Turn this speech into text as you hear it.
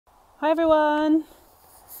Hi everyone!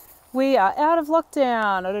 We are out of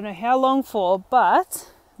lockdown. I don't know how long for, but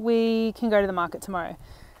we can go to the market tomorrow.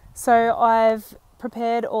 So I've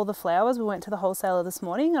prepared all the flowers. We went to the wholesaler this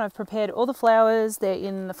morning and I've prepared all the flowers. They're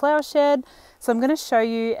in the flower shed. So I'm going to show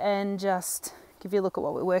you and just give you a look at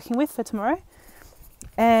what we're working with for tomorrow.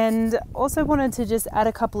 And also wanted to just add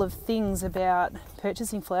a couple of things about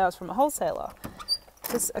purchasing flowers from a wholesaler.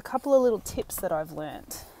 Just a couple of little tips that I've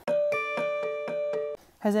learnt.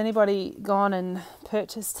 Has anybody gone and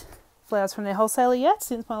purchased flowers from their wholesaler yet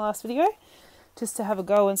since my last video? Just to have a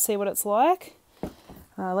go and see what it's like.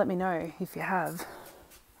 Let me know if you have.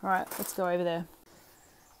 Alright, let's go over there.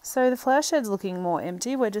 So the flower shed's looking more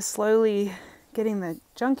empty. We're just slowly getting the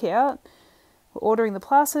junk out. We're ordering the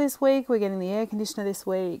plaster this week, we're getting the air conditioner this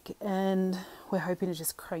week, and we're hoping to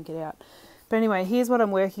just crank it out. But anyway, here's what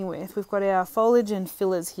I'm working with. We've got our foliage and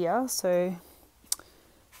fillers here. So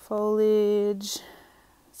foliage,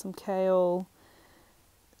 some kale,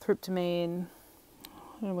 tryptamine.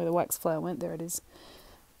 I don't know where the wax flower went. There it is.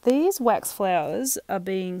 These wax flowers are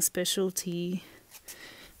being specialty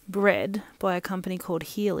bred by a company called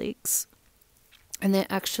Helix, and they're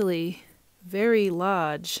actually very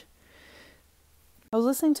large. I was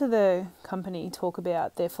listening to the company talk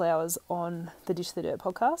about their flowers on the Dish the Dirt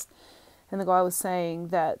podcast, and the guy was saying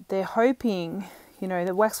that they're hoping, you know,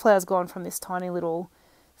 the wax flower's gone from this tiny little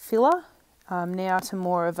filler now to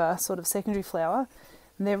more of a sort of secondary flower,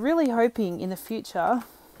 and they're really hoping in the future,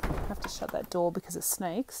 I have to shut that door because of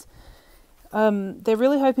snakes, they're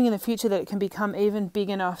really hoping in the future that it can become even big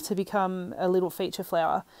enough to become a little feature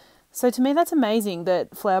flower. So to me that's amazing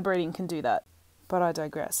that flower breeding can do that, but I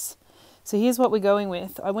digress. So here's what we're going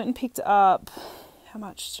with. I went and picked up, how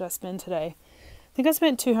much did I spend today? I think I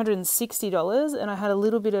spent $260 and I had a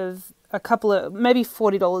little bit of, a couple of, maybe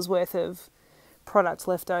 $40 worth of product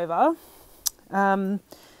left over.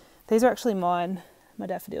 These are actually mine, my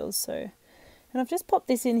daffodils. So, and I've just popped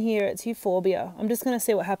this in here, it's euphorbia. I'm just going to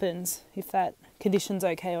see what happens, if that condition's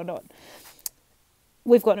okay or not.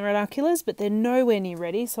 We've got ranunculus, but they're nowhere near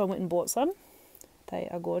ready, so I went and bought some. They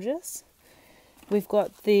are gorgeous. We've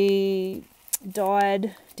got the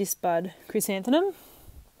dyed disbud chrysanthemum,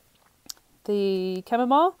 the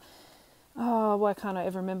chamomile. Oh, why can't I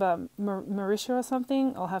ever remember? Marisha or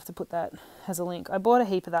something? I'll have to put that as a link. I bought a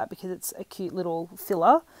heap of that because it's a cute little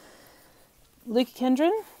filler.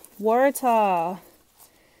 Leucocandron, Waratah,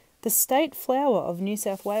 the state flower of New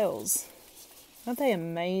South Wales. Aren't they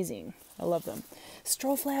amazing? I love them.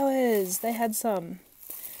 Straw flowers, they had some.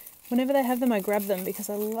 Whenever they have them, I grab them because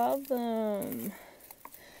I love them.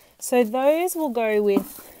 So those will go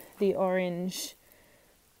with the orange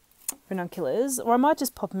ranunculus, or I might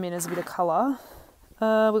just pop them in as a bit of colour.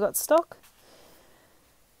 We got stock.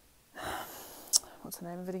 What's the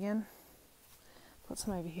name of it again? Got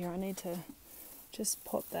some over here. I need to just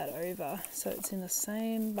pop that over so it's in the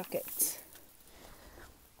same bucket.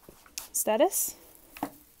 Status.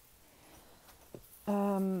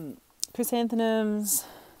 Chrysanthemums,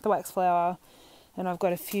 the wax flower, and I've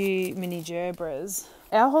got a few mini gerbras.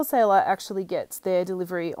 Our wholesaler actually gets their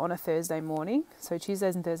delivery on a Thursday morning, so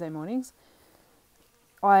Tuesdays and Thursday mornings.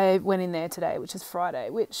 I went in there today, which is Friday,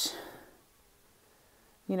 which,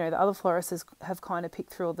 you know, the other florists have kind of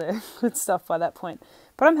picked through all the good stuff by that point.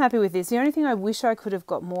 But I'm happy with this. The only thing I wish I could have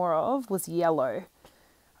got more of was yellow.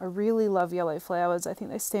 I really love yellow flowers. I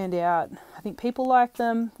think they stand out. I think people like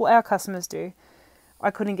them. Well, our customers do.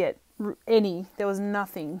 I couldn't get any. There was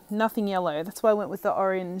nothing yellow. That's why I went with the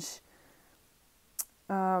orange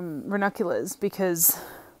ranunculus, because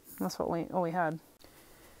that's what all we had.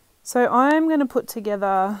 So I'm going to put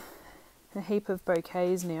together a heap of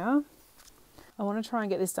bouquets now. I want to try and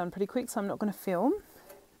get this done pretty quick, so I'm not going to film.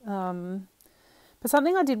 But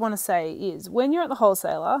something I did want to say is, when you're at the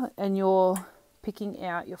wholesaler and you're picking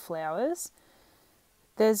out your flowers,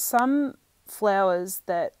 there's some flowers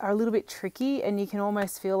that are a little bit tricky and you can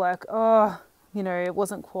almost feel like, oh, you know, it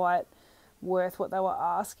wasn't quite worth what they were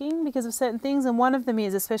asking because of certain things. And one of them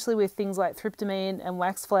is, especially with things like tryptamine and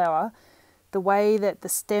wax flower, the way that the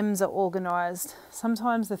stems are organised.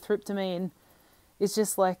 Sometimes the tryptamine is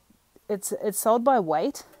just like, it's sold by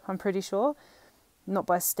weight, I'm pretty sure, not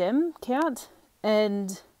by stem count.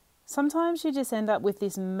 And sometimes you just end up with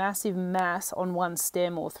this massive mass on one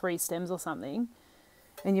stem or 3 stems or something,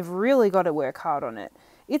 and you've really got to work hard on it.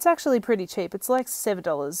 It's actually pretty cheap. It's like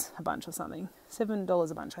 $7 a bunch or something.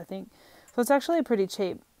 $7 a bunch, I think. So it's actually a pretty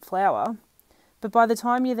cheap flower. But by the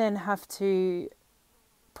time you then have to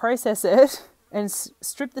process it and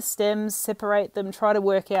strip the stems, separate them, try to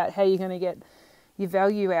work out how you're going to get your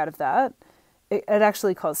value out of that, it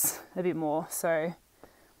actually costs a bit more. So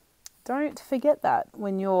Don't forget that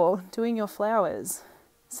when you're doing your flowers.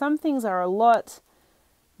 Some things are a lot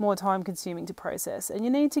more time consuming to process, and you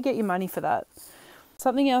need to get your money for that.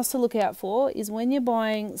 Something else to look out for is when you're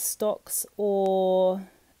buying stocks or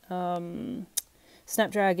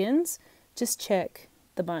snapdragons, just check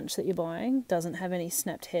the bunch that you're buying doesn't have any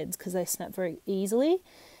snapped heads, because they snap very easily.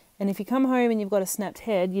 And if you come home and you've got a snapped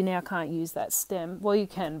head, you now can't use that stem. Well, you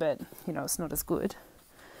can, but you know, it's not as good.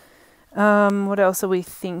 What else are we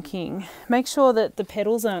thinking? Make sure that the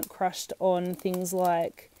petals aren't crushed on things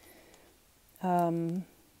like gerbras.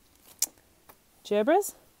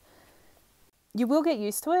 You will get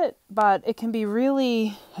used to it, but it can be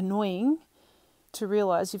really annoying to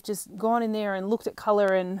realise you've just gone in there and looked at colour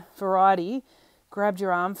and variety, grabbed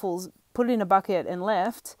your armfuls, put it in a bucket and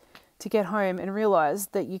left, to get home and realise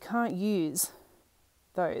that you can't use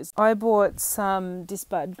those. I bought some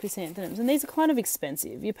disbud chrysanthemums, and these are kind of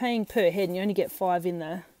expensive. You're paying per head and you only get 5 in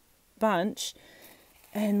the bunch,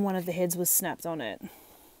 and one of the heads was snapped on it.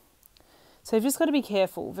 So you've just got to be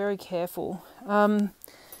careful, very careful.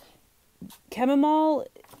 Chamomile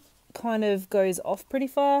kind of goes off pretty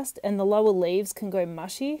fast, and the lower leaves can go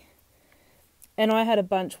mushy. And I had a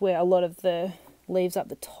bunch where a lot of the leaves up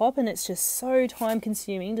the top, and it's just so time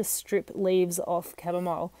consuming to strip leaves off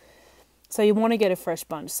chamomile. So you want to get a fresh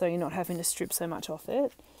bunch so you're not having to strip so much off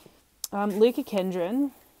it.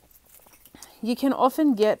 Leucochendron, you can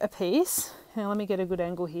often get a piece, now let me get a good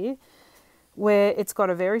angle here, where it's got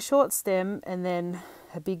a very short stem and then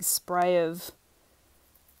a big spray of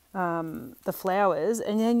the flowers,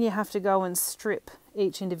 and then you have to go and strip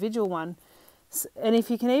each individual one. And if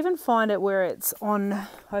you can even find it where it's on,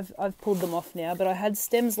 I've pulled them off now, but I had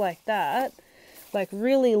stems like that, like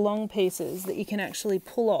really long pieces that you can actually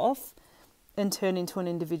pull off and turn into an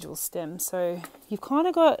individual stem. So you've kind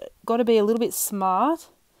of got to be a little bit smart.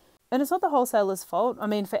 And it's not the wholesaler's fault. I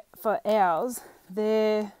mean, for ours,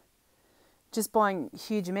 they're just buying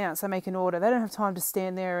huge amounts. They make an order. They don't have time to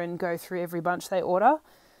stand there and go through every bunch they order.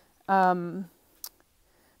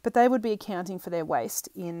 But they would be accounting for their waste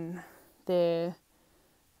in their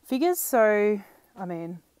figures. So, I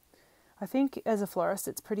mean, I think as a florist,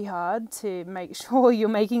 it's pretty hard to make sure you're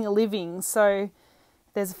making a living. So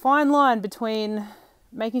there's a fine line between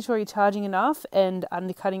making sure you're charging enough and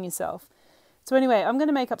undercutting yourself. So anyway, I'm going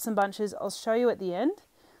to make up some bunches. I'll show you at the end,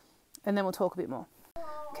 and then we'll talk a bit more.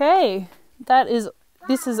 Okay,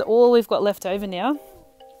 this is all we've got left over now.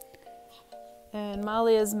 And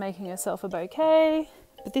Malia's making herself a bouquet,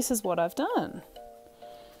 but this is what I've done.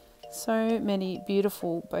 So many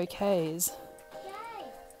beautiful bouquets.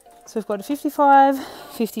 So we've got a 55,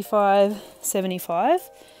 55,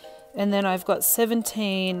 75, and then I've got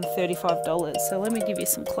 $17, $35. So let me give you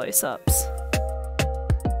some close-ups.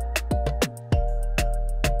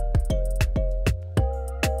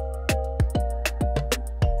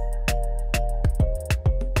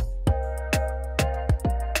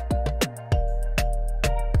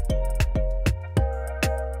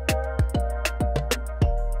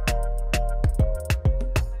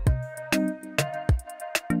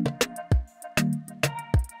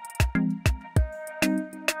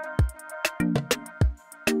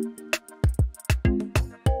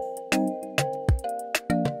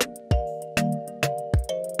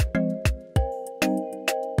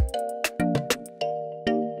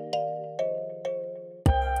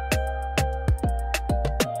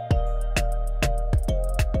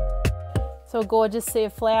 So a gorgeous sea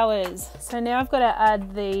of flowers. So now I've got to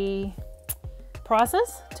add the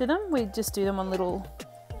prices to them. We just do them on little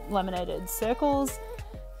laminated circles.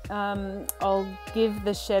 I'll give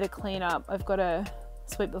the shed a clean up. I've got to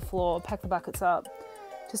sweep the floor, pack the buckets up,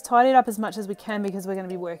 just tidy it up as much as we can because we're going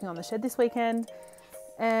to be working on the shed this weekend.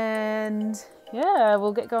 And yeah,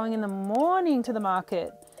 we'll get going in the morning to the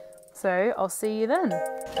market. So I'll see you then.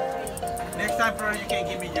 Next time, Flora, you can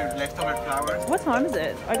give me your leftover flowers. What time is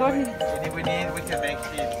it? I got here. And if we need, we can make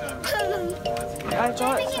it. I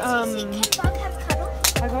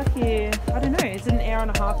got here, I don't know, is it an hour and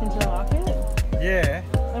a half into the market? Yeah.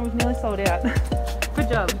 And we've nearly sold out. Good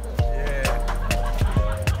job. Yeah.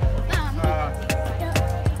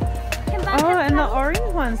 Oh, and the orange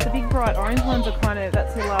ones, the big bright orange ones are kind of,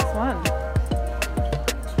 that's the last one.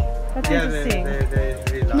 That's interesting. They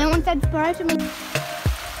really like No one said surprise to me.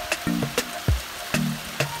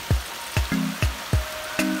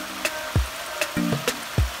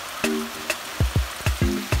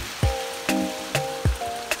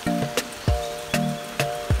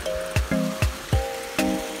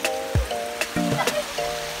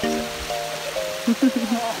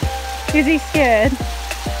 Is he scared?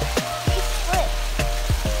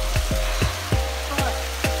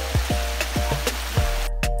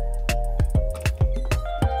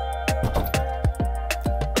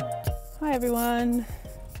 Hi everyone.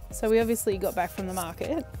 So we obviously got back from the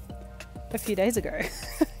market a few days ago.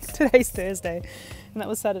 Today's Thursday and that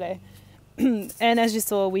was Saturday. And as you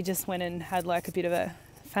saw, we just went and had like a bit of a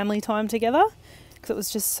family time together because it was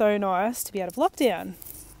just so nice to be out of lockdown.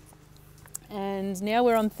 And now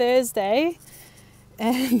we're on Thursday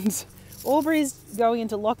and Aubrey's going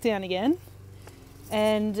into lockdown again,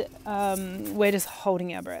 and we're just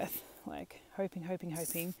holding our breath, like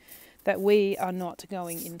hoping that we are not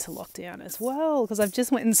going into lockdown as well, because I've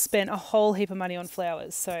just went and spent a whole heap of money on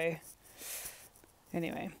flowers. So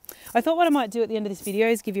anyway, I thought what I might do at the end of this video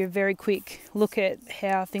is give you a very quick look at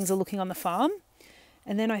how things are looking on the farm,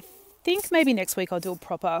 and then I think maybe next week I'll do a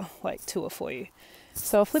proper like tour for you.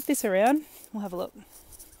 So I'll flip this around, we'll have a look.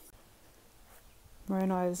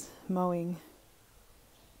 Moroni's mowing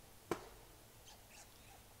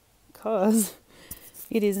because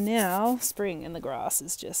it is now spring and the grass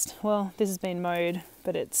is just, well, this has been mowed,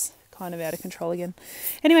 but it's kind of out of control again.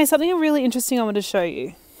 Anyway, something really interesting I want to show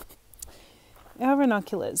you. Our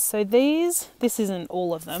ranunculus. So this isn't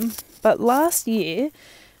all of them, but last year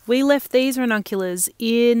we left these ranunculus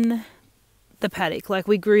in the paddock, like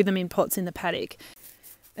we grew them in pots in the paddock.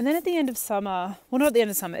 And then at the end of summer, well, not at the end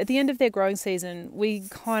of summer, at the end of their growing season, we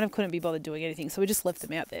kind of couldn't be bothered doing anything, so we just left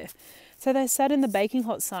them out there. So they sat in the baking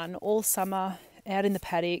hot sun all summer, out in the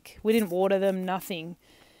paddock. We didn't water them, nothing,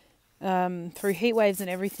 through heat waves and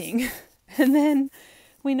everything. And then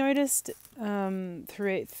we noticed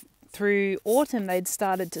through autumn they'd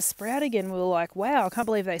started to sprout again. We were like, wow, I can't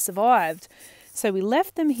believe they survived. So we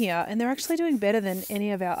left them here, and they're actually doing better than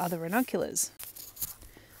any of our other ranunculus.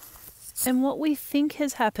 And what we think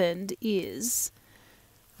has happened is,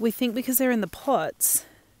 we think because they're in the pots,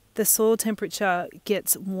 the soil temperature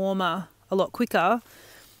gets warmer a lot quicker,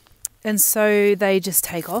 and so they just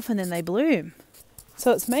take off and then they bloom.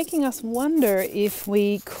 So it's making us wonder if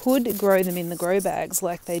we could grow them in the grow bags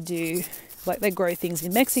like they do, like they grow things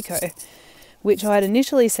in Mexico, which I had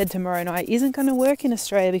initially said to Moroni isn't going to work in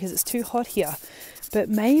Australia because it's too hot here. But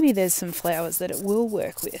maybe there's some flowers that it will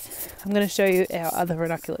work with. I'm going to show you our other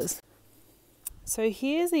ranunculus. So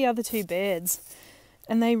here's the other two beds,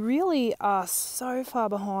 and they really are so far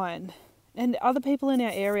behind. And other people in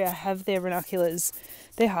our area have their ranunculus.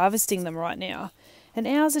 They're harvesting them right now. And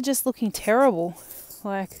ours are just looking terrible.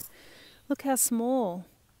 Like, look how small.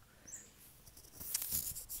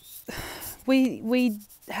 We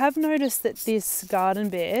have noticed that this garden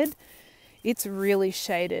bed, it's really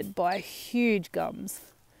shaded by huge gums.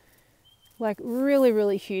 Like really,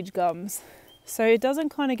 really huge gums. So it doesn't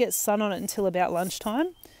kind of get sun on it until about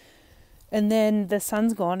lunchtime. And then the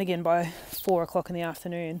sun's gone again by 4 o'clock in the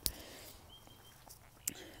afternoon.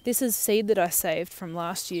 This is seed that I saved from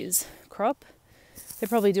last year's crop. They're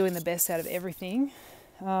probably doing the best out of everything.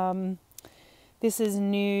 This is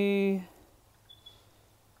new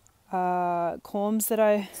corms that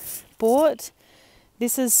I bought.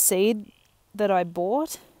 This is seed that I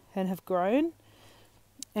bought and have grown.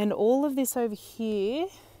 And all of this over here,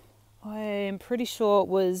 I am pretty sure it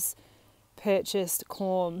was purchased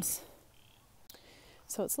corms.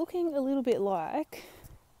 So it's looking a little bit like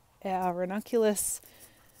our ranunculus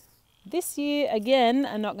this year, again,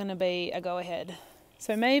 are not going to be a go-ahead.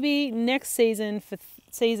 So maybe next season, for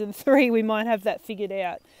season 3, we might have that figured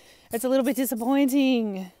out. It's a little bit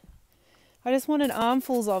disappointing. I just wanted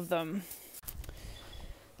armfuls of them.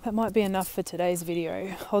 That might be enough for today's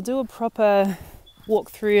video. I'll do a proper walk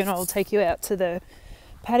through and I'll take you out to the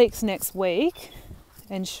paddocks next week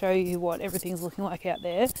and show you what everything's looking like out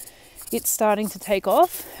there. It's starting to take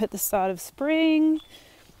off at the start of spring.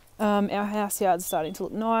 Our house yard's starting to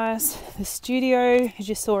look nice. The studio, as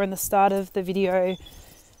you saw in the start of the video,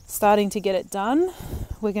 starting to get it done.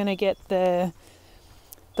 We're going to get the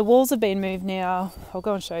walls have been moved now. I'll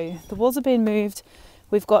go and show you. The walls have been moved.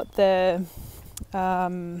 We've got the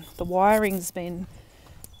wiring's been,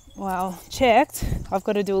 well, checked. I've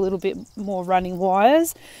got to do a little bit more running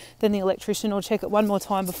wires. Then the electrician will check it one more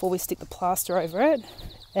time before we stick the plaster over it.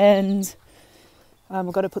 And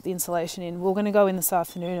we've got to put the insulation in. We're going to go in this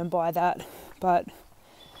afternoon and buy that. But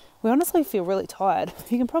we honestly feel really tired.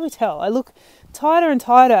 You can probably tell. I look tighter and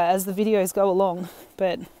tighter as the videos go along.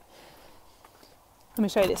 But let me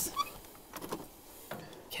show you this.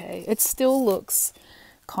 Okay, it still looks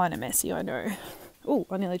kind of messy, I know. Oh,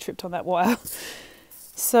 I nearly tripped on that wire.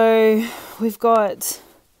 So we've got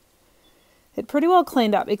it pretty well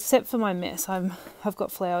cleaned up, except for my mess. I've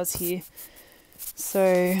got flowers here.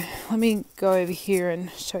 So let me go over here and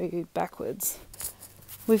show you backwards.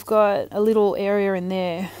 We've got a little area in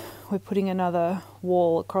there. We're putting another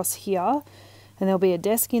wall across here, and there'll be a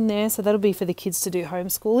desk in there, so that'll be for the kids to do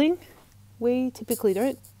homeschooling. We typically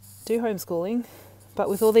don't do homeschooling, but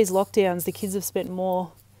with all these lockdowns, the kids have spent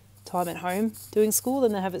more time at home doing school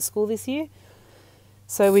than they have at school this year.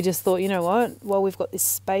 So we just thought, you know what, while we've got this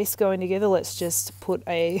space going together, let's just put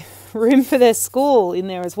a room for their school in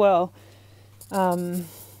there as well.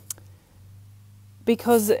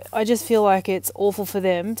 Because I just feel like it's awful for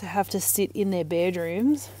them to have to sit in their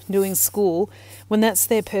bedrooms doing school when that's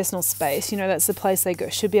their personal space. You know, that's the place they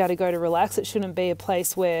should be able to go to relax. It shouldn't be a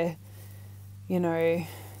place where, you know,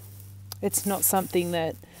 it's not something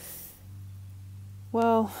that,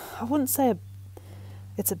 well, I wouldn't say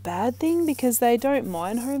it's a bad thing because they don't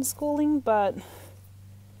mind homeschooling, but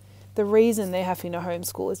the reason they're having to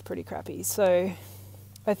homeschool is pretty crappy. So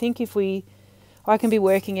I think I can be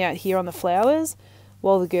working out here on the flowers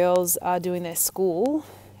while the girls are doing their school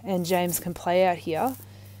and James can play out here.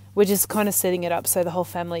 We're just kind of setting it up so the whole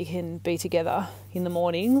family can be together in the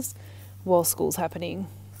mornings while school's happening.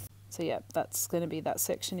 So yeah, that's going to be that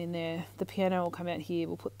section in there. The piano will come out here.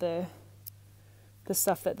 We'll put the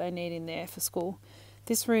stuff that they need in there for school.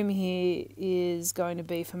 This room here is going to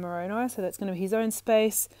be for Moroni, so that's going to be his own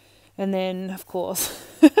space. And then, of course,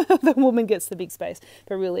 the woman gets the big space,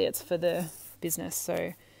 but really it's for the business.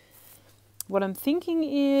 So what I'm thinking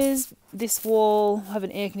is this wall, have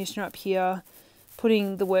an air conditioner up here,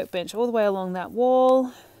 putting the workbench all the way along that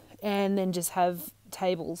wall, and then just have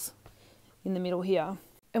tables in the middle here.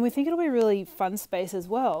 And we think it'll be a really fun space as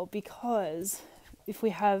well, because if we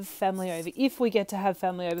have family over, if we get to have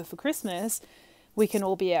family over for Christmas, we can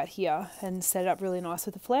all be out here and set it up really nice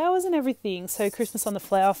with the flowers and everything. So Christmas on the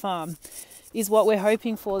flower farm is what we're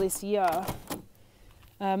hoping for this year.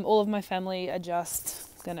 All of my family are just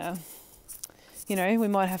gonna, you know, we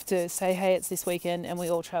might have to say, hey, it's this weekend, and we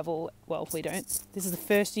all travel. Well, we don't. This is the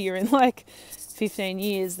first year in like 15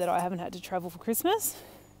 years that I haven't had to travel for Christmas,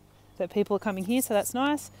 that people are coming here, so that's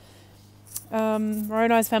nice.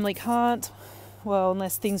 Moroni's family can't, well,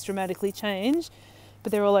 unless things dramatically change,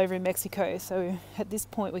 but they're all over in Mexico, so at this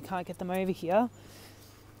point we can't get them over here.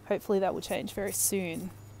 Hopefully that will change very soon.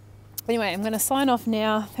 Anyway, I'm going to sign off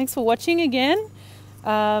now. Thanks for watching again.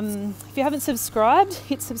 If you haven't subscribed,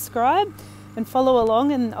 hit subscribe and follow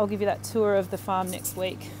along, and I'll give you that tour of the farm next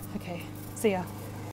week. Okay, see ya.